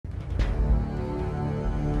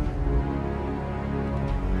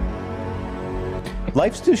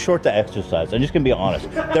Life's too short to exercise. I'm just gonna be honest.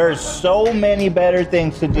 There are so many better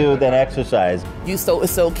things to do than exercise.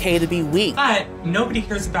 It's okay to be weak. But nobody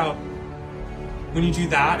cares about when you do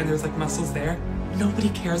that and there's like muscles there. Nobody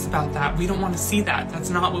cares about that. We don't want to see that. That's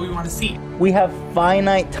not what we want to see. We have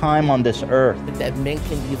finite time on this earth. That men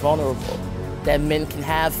can be vulnerable. That men can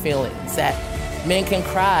have feelings. That men can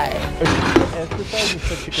cry. Exercise is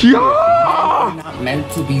such a Men are not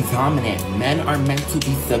meant to be dominant. Men are meant to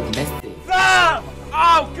be submissive.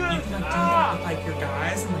 Oh, good. You can like, do that with like your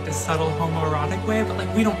guys in like a subtle homoerotic way, but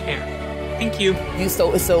like we don't care. Thank you.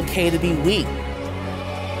 It's okay to be weak.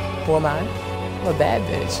 Who am I? I'm a bad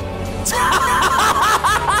bitch.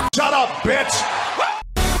 Shut up, bitch!